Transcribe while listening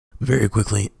Very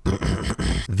quickly,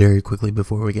 very quickly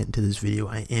before we get into this video,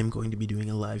 I am going to be doing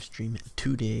a live stream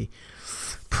today,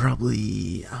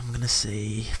 probably, I'm gonna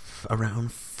say,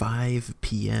 around 5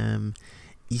 p.m.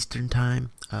 Eastern time.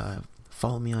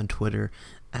 Follow me on Twitter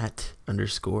at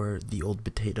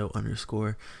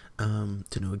 _theoldpotato_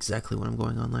 to know exactly when I'm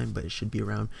going online, but it should be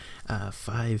around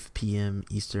 5 p.m.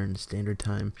 Eastern Standard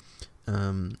Time,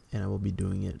 and I will be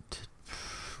doing it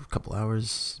a couple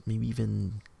hours, maybe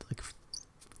even like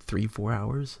 3-4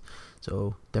 hours.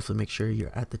 So definitely make sure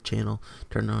you're at the channel,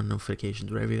 turn on notifications,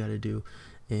 whatever you gotta do,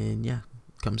 and yeah,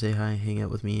 come say hi, hang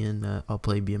out with me, and I'll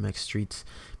play BMX Streets,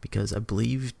 because I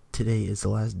believe today is the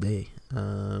last day.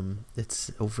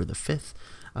 It's over the 5th.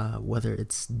 Whether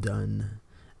it's done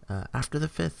after the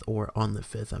 5th or on the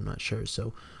 5th, I'm not sure.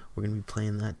 So we're gonna be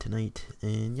playing that tonight,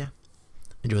 and yeah,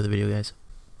 enjoy the video, guys.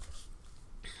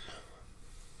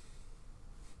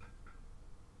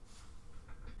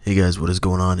 Hey guys, what is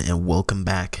going on, and welcome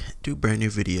back to a brand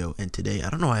new video. And today, I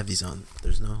don't know why I have these on.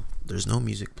 There's no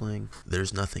music playing.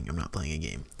 There's nothing. I'm not playing a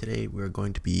game. Today we're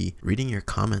going to be reading your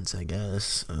comments, I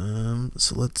guess.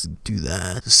 So let's do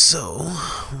that. So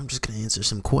I'm just gonna answer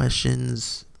some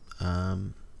questions.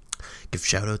 Give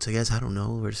shout outs, I guess. I don't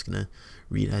know. We're just gonna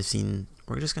read.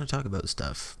 We're just gonna talk about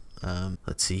stuff.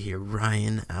 Let's see here.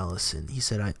 Ryan Allison, he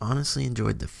said, I honestly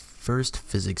enjoyed the first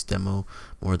physics demo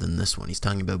more than this one. He's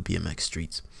talking about BMX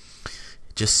Streets.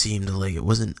 It just seemed like it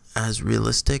wasn't as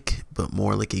realistic, but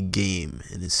more like a game,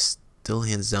 and it's still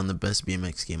hands down the best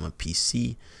BMX game on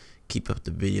PC. Keep up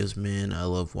the videos, man. I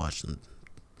love watching them.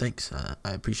 Thanks.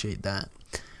 I appreciate that.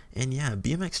 And yeah,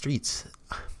 BMX Streets,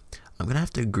 I'm gonna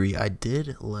have to agree. I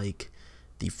did like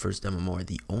the first demo more.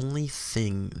 The only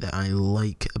thing that I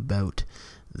like about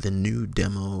the new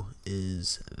demo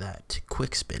is that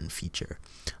quick spin feature.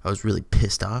 I was really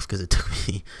pissed off because it took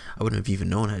me, I wouldn't have even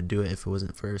known how to do it if it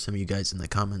wasn't for some of you guys in the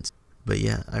comments. But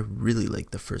yeah, I really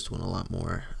like the first one a lot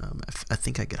more. I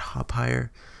think I could hop higher.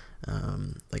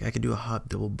 Like I could do a hop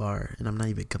double bar, and I'm not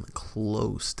even coming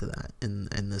close to that in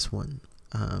this one.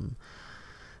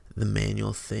 The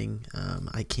manual thing,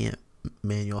 I can't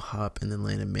manual hop and then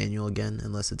land a manual again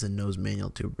unless it's a nose manual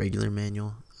to a regular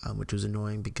manual, which was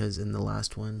annoying because in the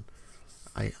last one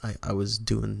I was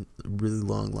doing really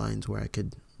long lines where I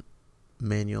could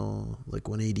manual like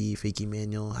 180, fakie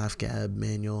manual, half cab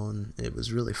manual, and it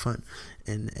was really fun,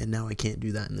 and now I can't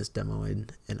do that in this demo,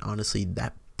 and honestly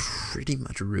that pretty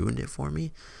much ruined it for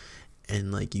me.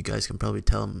 And like you guys can probably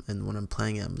tell, and when I'm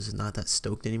playing it, I'm just not that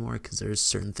stoked anymore because there's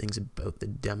certain things about the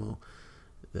demo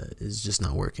that is just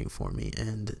not working for me.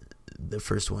 And the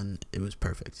first one, it was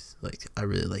perfect. Like I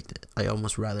really liked it. I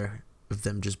almost rather if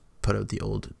them just put out the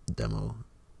old demo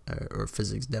or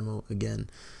physics demo again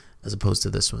as opposed to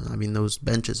this one. I mean, those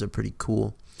benches are pretty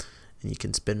cool and you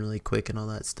can spin really quick and all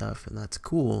that stuff, and that's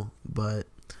cool, but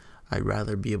I'd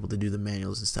rather be able to do the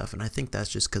manuals and stuff. And I think that's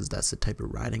just because that's the type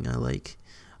of riding I like.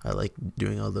 I like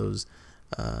doing all those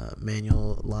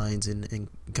manual lines and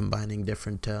combining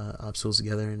different obstacles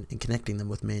together and connecting them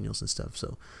with manuals and stuff.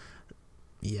 So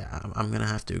yeah, I'm gonna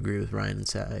have to agree with Ryan and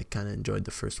say I kind of enjoyed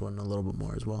the first one a little bit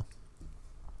more as well.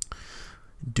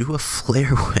 Do a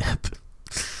flare whip.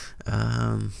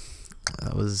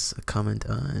 That was a comment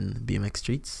on BMX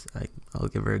Streets. I'll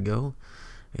give her a go.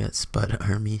 I got Spud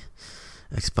Army,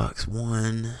 Xbox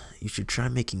One. You should try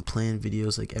making planned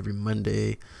videos like every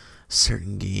Monday,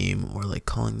 certain game, or like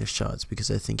calling the shots,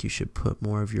 because I think you should put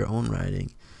more of your own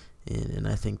riding in, and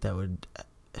I think that would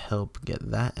help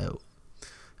get that out.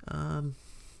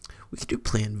 We could do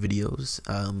planned videos.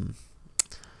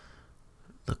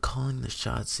 The calling the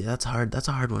shots, yeah, that's hard. That's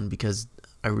a hard one because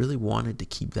I really wanted to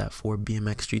keep that for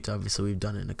BMX Streets. Obviously we've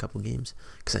done it in a couple games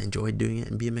because I enjoyed doing it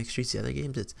in BMX Streets. The other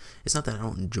games, it's not that I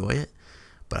don't enjoy it,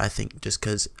 but I think just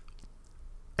because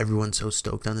everyone's so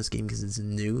stoked on this game because it's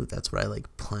new, that's what I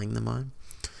like playing them on.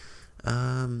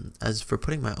 As for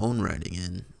putting my own riding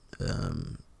in,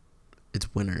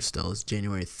 it's winter still. It's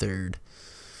January 3rd.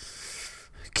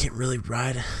 Can't really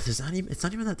ride. It's not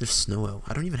even that there's snow out.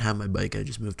 I don't even have my bike. I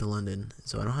just moved to London,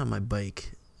 so I don't have my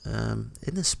bike. In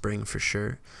the spring for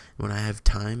sure, when I have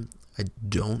time. I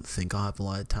don't think I'll have a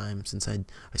lot of time since I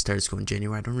started school in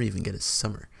January. I don't really even get a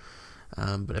summer.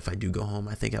 But if I do go home,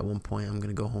 I think at one point I'm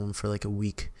gonna go home for like a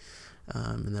week,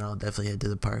 and then I'll definitely head to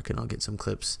the park and I'll get some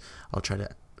clips. I'll try to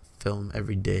film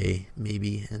every day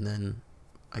maybe, and then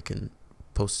I can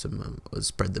post some,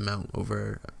 spread them out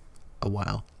over a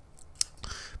while.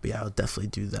 But yeah, I'll definitely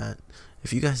do that.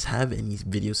 If you guys have any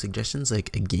video suggestions, like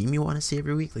a game you want to see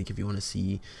every week, like if you want to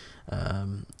see,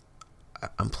 I'm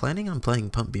planning on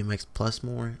playing Pump BMX Plus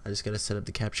more. I just gotta set up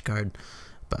the capture card.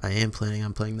 but I am planning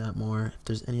on playing that more. If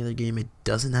there's any other game, it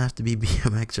doesn't have to be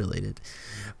BMX related.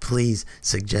 Please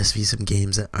suggest me some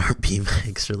games that aren't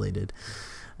BMX related.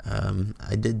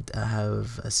 I did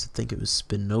have, I think it was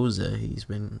Spinoza. He's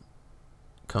been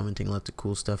commenting lots of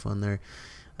cool stuff on there.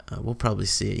 We'll probably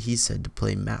see it. He said to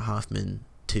play Matt Hoffman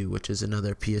 2, which is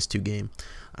another PS2 game.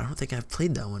 I don't think I've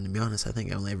played that one, to be honest. I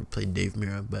think I only ever played Dave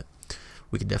Mirra, but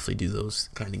we could definitely do those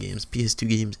kind of games. PS2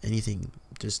 games, anything.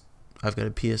 Just, I've got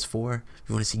a PS4. If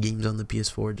you want to see games on the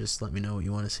PS4, just let me know what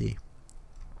you want to see.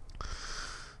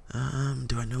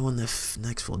 Do I know when the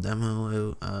next full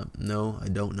demo? No, I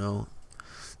don't know.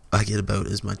 I get about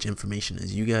as much information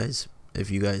as you guys. If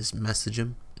you guys message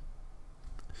him,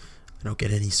 I don't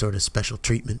get any sort of special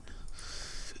treatment.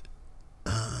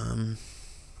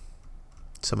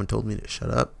 Someone told me to shut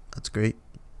up. That's great.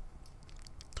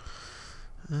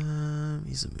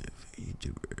 He's a movie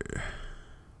YouTuber.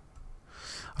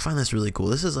 I find this really cool.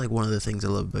 This is like one of the things I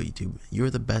love about YouTube. You're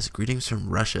the best. Greetings from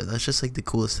Russia. That's just like the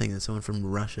coolest thing, that someone from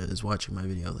Russia is watching my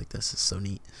video. Like, this is so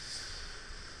neat.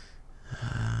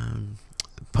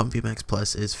 Pump BMX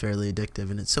Plus is fairly addictive,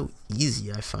 and it's so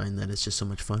easy. I find that it's just so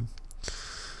much fun.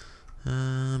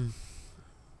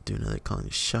 Do another calling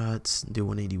shots. Do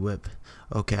 180 whip.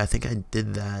 Okay, I think I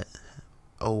did that.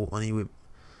 Oh, 180 whip.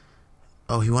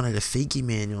 Oh, he wanted a fakie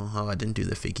manual. Oh, I didn't do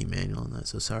the fakie manual on that,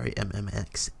 so sorry.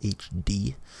 MMX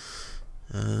HD.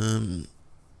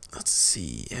 Let's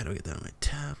see. How do I get that on my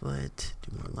tablet?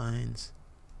 Do more lines.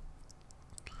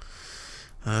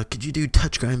 Could you do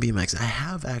touch grind BMX? I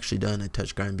have actually done a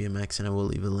touch grind BMX, and I will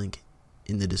leave a link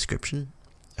in the description.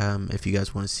 If you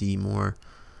guys want to see more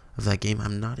of that game.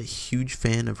 I'm not a huge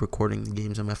fan of recording the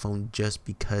games on my phone just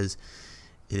because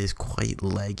it is quite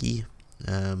laggy.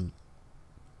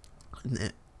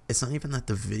 It's not even that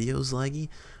the video's laggy,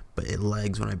 but it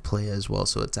lags when I play as well,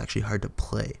 so it's actually hard to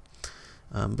play.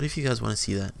 But if you guys want to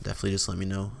see that, definitely just let me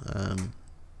know.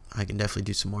 I can definitely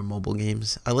do some more mobile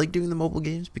games. I like doing the mobile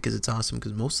games because it's awesome,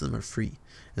 because most of them are free.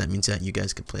 And that means that you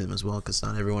guys can play them as well, because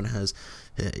not everyone has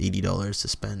 $80 to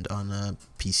spend on a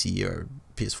PC or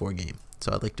PS4 game.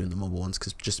 So I like doing the mobile ones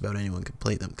because just about anyone can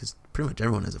play them, because pretty much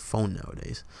everyone has a phone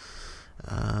nowadays.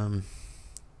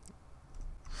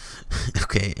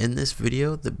 Okay, in this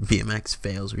video, the BMX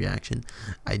fails reaction,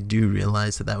 I do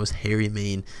realize that that was Harry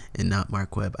Main and not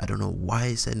Mark Webb. I don't know why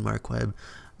I said Mark Webb.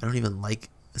 I don't even like,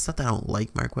 it's not that I don't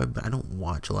like Mark Webb, but I don't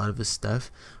watch a lot of his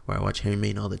stuff, where I watch Harry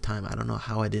Main all the time. I don't know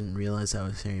how I didn't realize that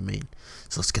was Harry Main.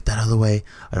 So let's get that out of the way.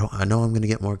 I know I'm gonna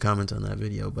get more comments on that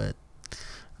video, but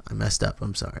I messed up.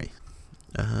 I'm sorry.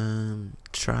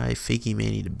 Try Fakey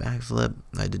Manny to backflip.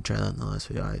 I did try that in the last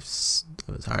video. It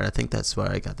was hard. I think that's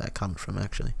where I got that comment from,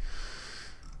 actually.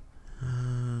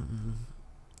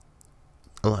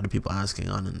 A lot of people asking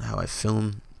on how I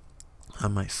film.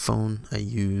 On my phone, I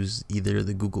use either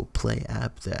the Google Play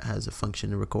app that has a function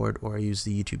to record, or I use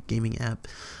the YouTube Gaming app.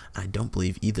 I don't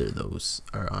believe either of those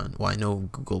are on. Well, I know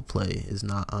Google Play is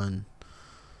not on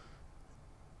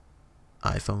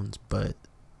iPhones, but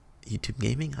YouTube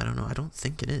Gaming, I don't know. I don't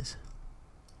think it is.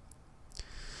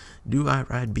 Do I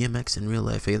ride BMX in real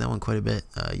life? I get that one quite a bit.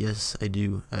 Yes, I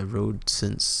do. I rode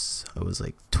since I was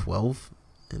like 12,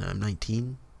 and I'm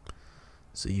 19,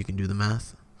 so you can do the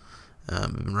math.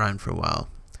 I've been riding for a while.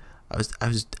 I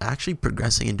was actually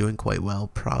progressing and doing quite well,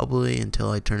 probably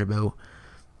until I turned about,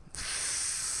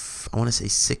 I want to say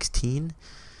 16,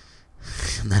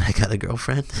 and then I got a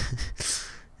girlfriend,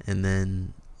 and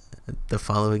then the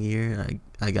following year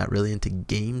I got really into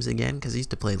games again, because I used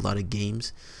to play a lot of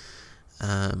games.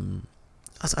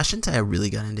 I shouldn't say I really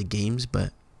got into games,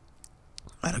 but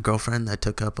I had a girlfriend that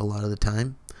took up a lot of the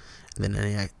time, and then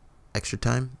any extra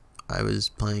time I was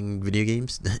playing video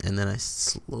games, and then I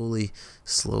slowly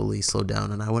slowed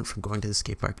down, and I went from going to the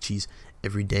skate park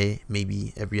every day,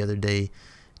 maybe every other day,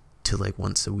 to like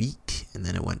once a week, and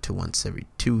then it went to once every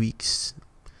 2 weeks,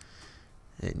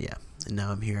 and yeah, and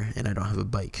now I'm here, and I don't have a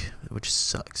bike, which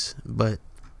sucks, but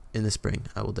in the spring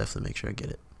I will definitely make sure I get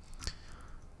it.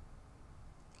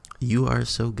 You are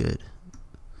so good.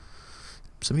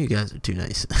 Some of you guys are too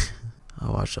nice. I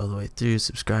watched all the way through.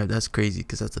 Subscribe. That's crazy,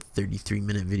 because that's a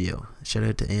 33-minute video. Shout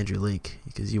out to Andrew Lake,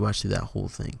 because you watched through that whole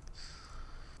thing.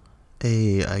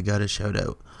 Hey, I got a shout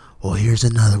out. Well, here's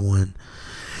another one.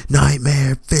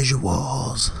 Nightmare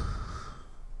Visuals.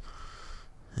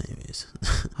 Anyways,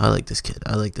 I like this kid.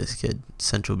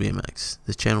 Central BMX.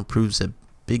 This channel proves that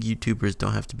big YouTubers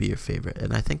don't have to be your favorite,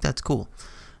 and I think that's cool.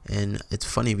 And it's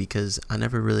funny because I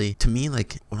never really, to me,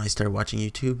 like when I started watching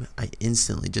YouTube, I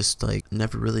instantly just like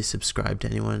never really subscribed to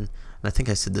anyone. And I think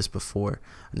I said this before,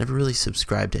 I never really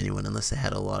subscribed to anyone unless they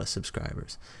had a lot of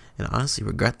subscribers. And I honestly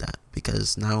regret that,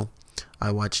 because now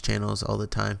I watch channels all the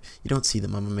time. You don't see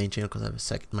them on my main channel because I have a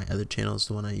second. My other channel is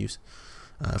the one I use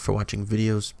for watching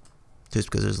videos, just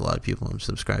because there's a lot of people I'm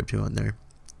subscribed to on there.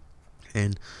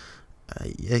 And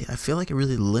I feel like it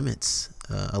really limits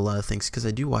a lot of things, because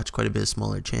I do watch quite a bit of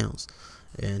smaller channels,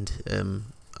 and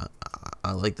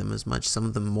I like them as much, some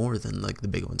of them more than like the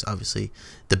big ones. Obviously,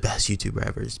 the best YouTuber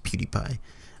ever is PewDiePie,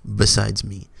 besides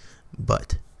me,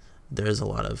 but there's a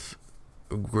lot of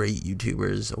great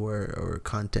YouTubers or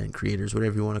content creators,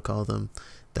 whatever you want to call them,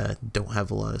 that don't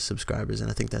have a lot of subscribers, and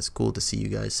I think that's cool to see you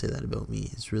guys say that about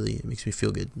me. It makes me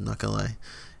feel good, I'm not gonna lie.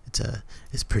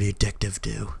 It's pretty addictive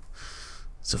too.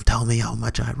 So tell me how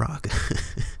much I rock.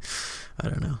 I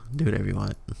don't know, do whatever you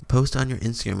want. Post on your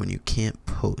Instagram when you can't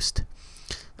post.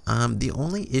 The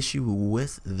only issue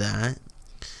with that,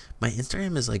 my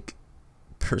Instagram is like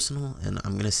personal, and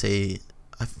I'm gonna say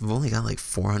I've only got like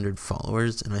 400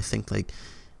 followers, and I think like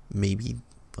maybe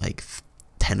like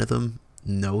 10 of them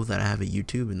know that I have a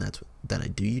YouTube, and that I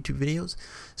do YouTube videos.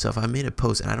 So if I made a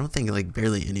post, and I don't think like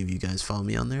barely any of you guys follow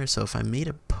me on there, so if I made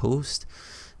a post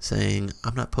saying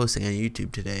I'm not posting on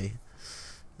YouTube today,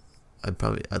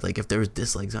 I'd like, if there was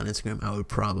dislikes on Instagram, I would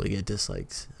probably get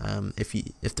dislikes.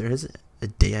 If there is a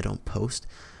day I don't post,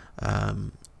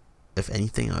 if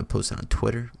anything, I would post it on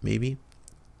Twitter maybe.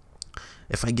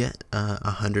 If I get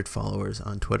 100 followers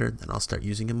on Twitter, then I'll start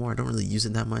using it more. I don't really use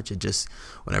it that much. It just,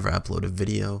 whenever I upload a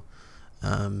video,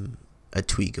 a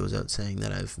tweet goes out saying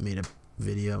that I've made a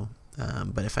video.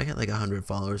 But if I get like 100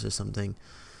 followers or something,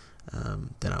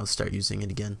 then I'll start using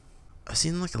it again. I've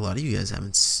seen like a lot of you guys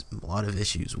having a lot of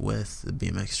issues with the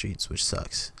BMX streets, which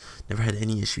sucks. Never had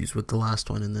any issues with the last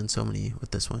one, and then so many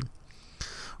with this one.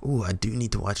 Ooh, I do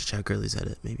need to watch Chad Gurley's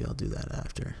edit. Maybe I'll do that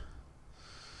after.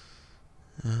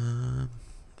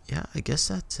 Yeah, I guess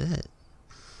that's it.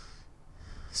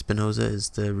 Spinoza is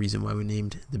the reason why we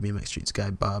named the BMX Streets guy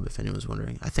Bob, if anyone's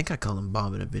wondering. I think I called him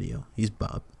Bob in a video. He's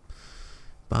Bob.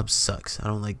 Bob sucks. I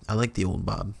like the old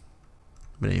Bob.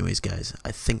 But anyways, guys,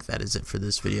 I think that is it for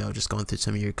this video. Just going through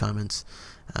some of your comments.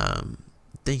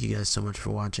 Thank you guys so much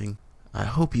for watching. I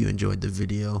hope you enjoyed the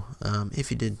video. If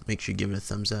you did, make sure you give it a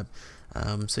thumbs up.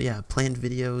 So yeah, planned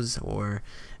videos, or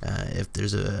if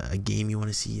there's a game you want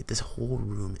to see. This whole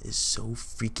room is so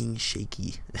freaking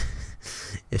shaky.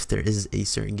 If there is a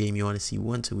certain game you want to see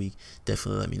once a week,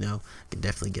 definitely let me know. I can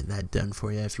definitely get that done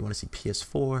for you. If you want to see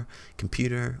PS4,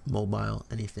 computer, mobile,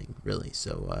 anything really.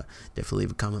 So definitely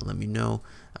leave a comment, let me know.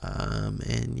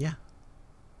 And yeah,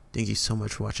 thank you so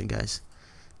much for watching, guys.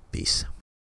 Peace.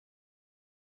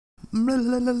 Blah,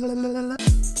 blah, blah, blah, blah,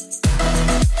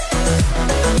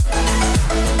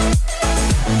 blah.